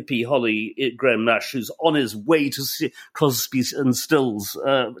proto-hippie Holly Graham Nash, who's on his way to see Crosby and Stills,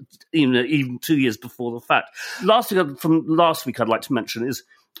 even 2 years before the fact. Last thing from last week I'd like to mention is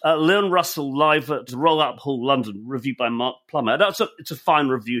Leon Russell live at the Royal Albert Hall, London, reviewed by Mark Plummer. It's a fine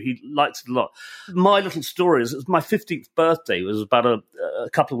review. He likes it a lot. My little story is, it was my 15th birthday. It was about a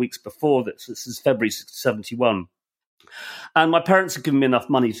couple of weeks before this. This is February 1971. And my parents had given me enough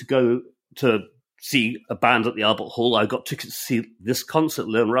money to go to see a band at the Albert Hall. I got tickets to see this concert,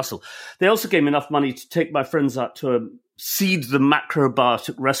 Leon Russell. They also gave me enough money to take my friends out to Seed the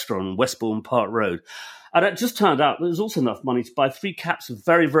Macrobiotic restaurant on Westbourne Park Road. And it just turned out there was also enough money to buy 3 caps of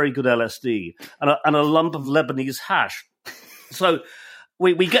very, very good LSD and a lump of Lebanese hash. So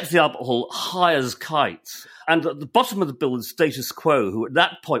we get to the Albert Hall high as kites. And at the bottom of the bill is Status Quo, who at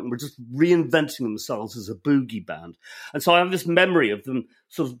that point were just reinventing themselves as a boogie band. And so I have this memory of them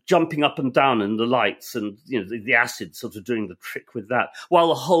sort of jumping up and down in the lights and, the acid sort of doing the trick with that, while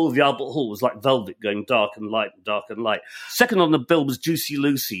the whole of the Albert Hall was like velvet, going dark and light and dark and light. Second on the bill was Juicy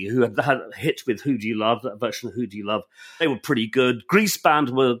Lucy, who had a hit with Who Do You Love, that version of Who Do You Love. They were pretty good. Grease Band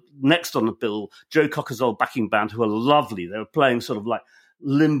were next on the bill, Joe Cocker's old backing band, who were lovely. They were playing sort of like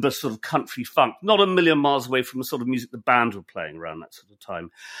limber sort of country funk, not a million miles away from the sort of music the band were playing around that sort of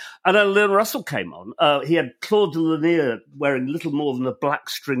time. And then Leon Russell came on. He had Claude Lanier wearing little more than a black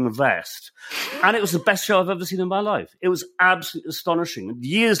string vest. And it was the best show I've ever seen in my life. It was absolutely astonishing. And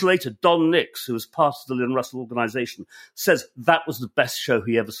years later, Don Nix, who was part of the Leon Russell organization, says that was the best show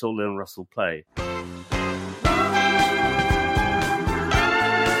he ever saw Leon Russell play.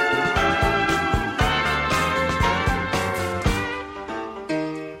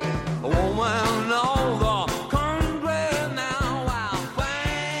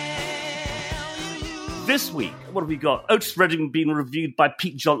 This week, what have we got? Otis Redding being reviewed by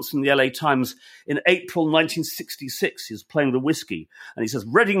Pete Johnson in the LA Times in April 1966. He was playing the Whiskey, and he says,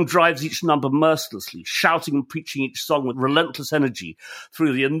 "Redding drives each number mercilessly, shouting and preaching each song with relentless energy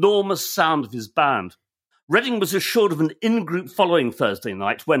through the enormous sound of his band. Redding was assured of an in-group following Thursday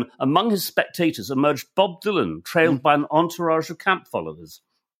night when, among his spectators, emerged Bob Dylan, trailed by an entourage of camp followers."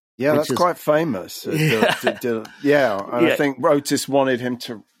 Yeah, that's quite famous. Yeah, and I think Otis wanted him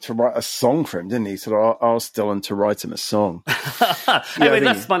to write a song for him, didn't he? So I asked Dylan to write him a song. Anyway,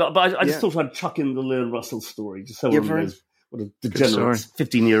 that's my lot. But I just thought I'd chuck in the Leon Russell story, just so everyone knows what a degenerate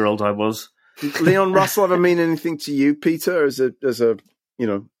 15-year-old I was. Did Leon Russell ever mean anything to you, Peter, as a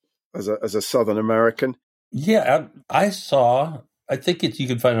Southern American? Yeah, I think you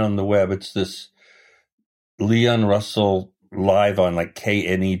can find it on the web. It's this Leon Russell live on like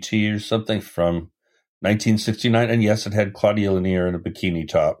KNET or something from 1969. And yes, it had Claudia Lanier in a bikini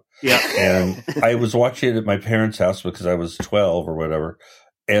top. Yeah. And I was watching it at my parents' house because I was 12 or whatever.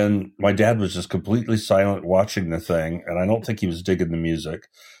 And my dad was just completely silent watching the thing. And I don't think he was digging the music.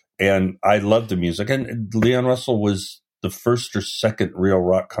 And I loved the music. And Leon Russell was the first or second real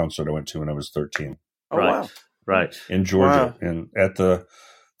rock concert I went to when I was 13. Oh, wow. Right. In Georgia, and at the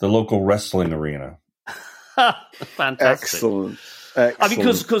local wrestling arena. Fantastic. Excellent.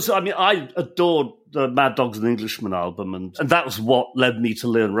 Because I adored the Mad Dogs and Englishmen album, and that was what led me to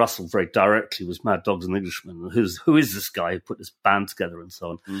Leon Russell very directly, was Mad Dogs and Englishmen. Who is this guy who put this band together and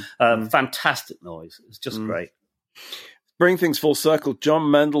so on? Fantastic noise. It's just great. Bring things full circle.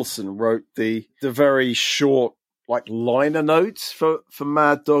 John Mendelsohn wrote the very short liner notes for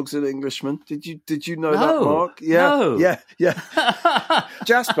Mad Dogs and Englishmen. Did you know that, Mark? Yeah. Yeah.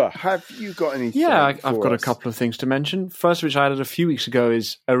 Jasper, have you got anything? Yeah, I've got a couple of things to mention. First, which I added a few weeks ago,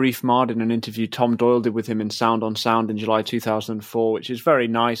 is Arif Mardin, an interview Tom Doyle did with him in Sound on Sound in July 2004, which is very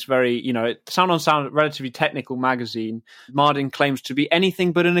nice. Very, Sound on Sound, relatively technical magazine. Mardin claims to be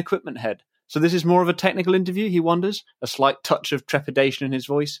anything but an equipment head. So this is more of a technical interview, he wonders, a slight touch of trepidation in his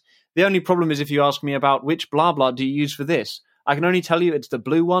voice. The only problem is if you ask me about which blah blah do you use for this, I can only tell you it's the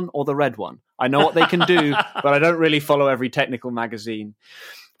blue one or the red one. I know what they can do, but I don't really follow every technical magazine.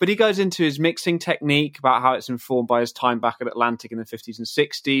 But he goes into his mixing technique, about how it's informed by his time back at Atlantic in the 50s and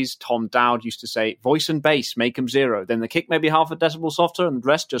 60s. Tom Dowd used to say, voice and bass, make them zero. Then the kick may be half a decibel softer and the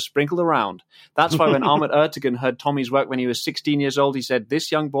rest just sprinkled around. That's why when Ahmet Ertegun heard Tommy's work when he was 16 years old, he said,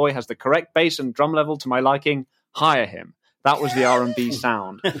 this young boy has the correct bass and drum level to my liking. Hire him. That was the R&B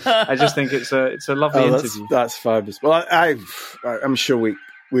sound. I just think it's a lovely interview. That's fabulous. Well, I'm sure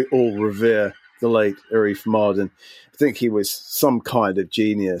we all revere the late Arif Mardin. I think he was some kind of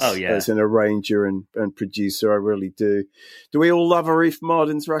genius as an arranger and producer. I really do. Do we all love Arif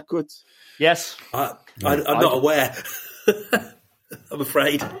Mardin's records? Yes. I'm not aware. I'm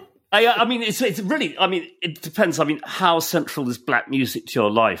afraid. I mean, it's really, I mean, it depends. I mean, how central is black music to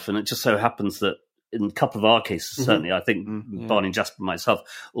your life? And it just so happens that in a couple of our cases, certainly, I think Barney and Jasper and myself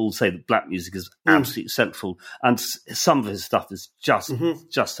all say that black music is absolutely central. And some of his stuff is just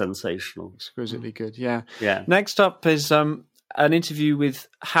sensational. Exquisitely good, yeah. Next up is an interview with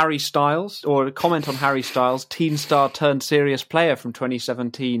Harry Styles, or a comment on Harry Styles, teen star turned serious player from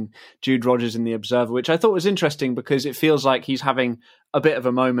 2017, Jude Rogers in The Observer, which I thought was interesting because it feels like he's having a bit of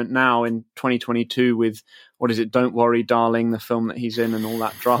a moment now in 2022 with, what is it, Don't Worry, Darling, the film that he's in and all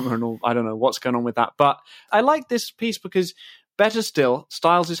that drama and all, I don't know what's going on with that. But I like this piece because, better still,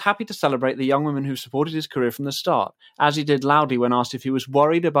 Styles is happy to celebrate the young women who supported his career from the start, as he did loudly when asked if he was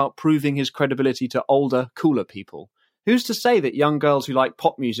worried about proving his credibility to older, cooler people. Who's to say that young girls who like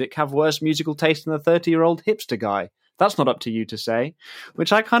pop music have worse musical taste than the 30-year-old hipster guy? That's not up to you to say,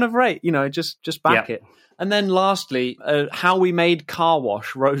 which I kind of rate, just back it. And then lastly, How We Made Car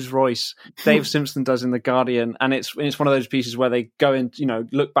Wash, Rose Royce, Dave Simpson does in The Guardian. And it's one of those pieces where they go in,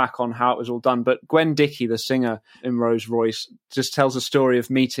 look back on how it was all done. But Gwen Dickey, the singer in Rose Royce, just tells a story of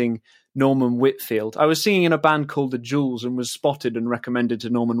meeting Norman Whitfield. I was singing in a band called The Jewels and was spotted and recommended to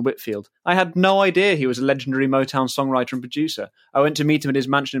Norman Whitfield. I had no idea he was a legendary Motown songwriter and producer. I went to meet him at his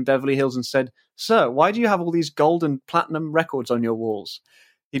mansion in Beverly Hills and said, "Sir, why do you have all these gold and platinum records on your walls?"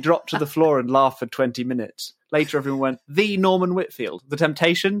 He dropped to the floor and laughed for 20 minutes. Later, everyone went, "The Norman Whitfield, The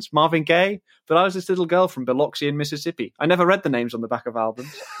Temptations, Marvin Gaye." But I was this little girl from Biloxi in Mississippi. I never read the names on the back of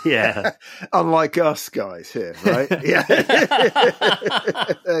albums. Yeah. Unlike us guys here, right? Yeah.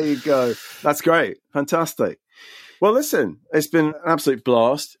 There you go. That's great. Fantastic. Well, listen, it's been an absolute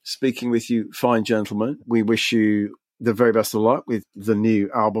blast speaking with you, fine gentlemen. We wish you the very best of luck with the new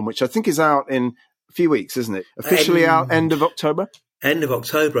album, which I think is out in a few weeks, isn't it? Officially out end of October? End of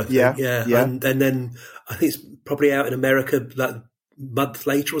October, I think. Yeah. And then I think it's probably out in America like a month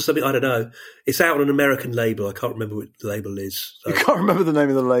later or something. I don't know. It's out on an American label. I can't remember what the label is. So. You can't remember the name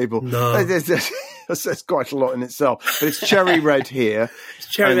of the label? No. That's quite a lot in itself. But it's Cherry Red here. It's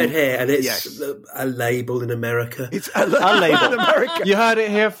Cherry Red here, and it's a label in America. It's a label in America. You heard it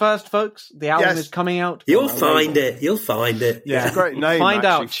here first, folks. The album is coming out. You'll find it. You'll find it. Yeah. It's a great name, Find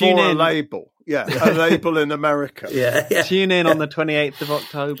out. Tune for in. A label. Yeah, a label in America. Yeah. Tune in on the 28th of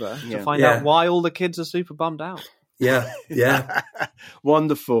October to find out why all the kids are super bummed out. Yeah.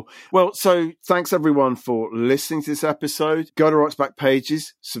 Wonderful. Well, so thanks everyone for listening to this episode. Go to Rock's Back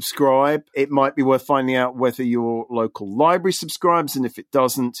Pages, subscribe. It might be worth finding out whether your local library subscribes, and if it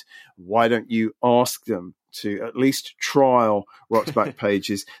doesn't, why don't you ask them to at least trial Rock's Back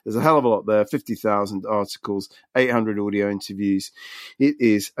Pages. There's a hell of a lot there, 50,000 articles, 800 audio interviews. It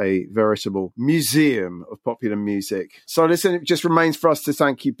is a veritable museum of popular music. So listen, it just remains for us to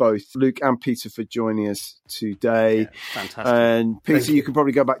thank you both, Luke and Peter, for joining us today. Yeah, fantastic. And Peter, you can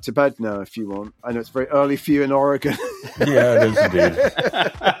probably go back to bed now if you want. I know it's very early for you in Oregon. Yeah, it is indeed.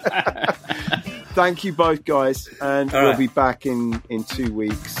 Thank you both, guys, and we'll be back in 2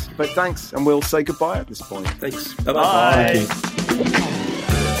 weeks. But thanks, and we'll say goodbye at this point. Thanks. Bye. Bye.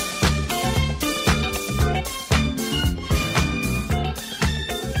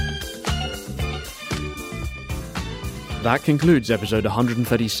 That concludes episode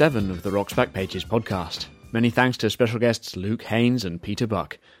 137 of the Rock's Back Pages podcast. Many thanks to special guests Luke Haynes and Peter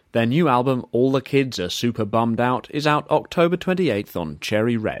Buck. Their new album, All the Kids Are Super Bummed Out, is out October 28th on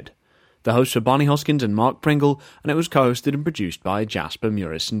Cherry Red. The hosts were Barney Hoskins and Mark Pringle, and it was co-hosted and produced by Jasper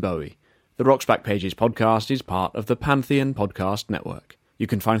Murison-Bowie. The Rock's Back Pages podcast is part of the Pantheon Podcast Network. You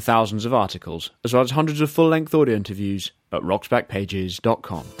can find thousands of articles, as well as hundreds of full-length audio interviews, at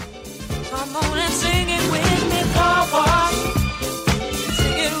rocksbackpages.com. Come on and sing it with me, car wash.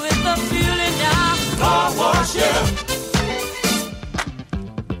 Sing it with the feeling now, car wash, yeah.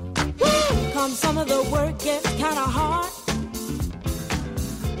 Come some of the work gets kind of hard.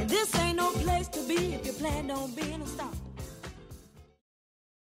 This ain't no place to be if you plan on being a star.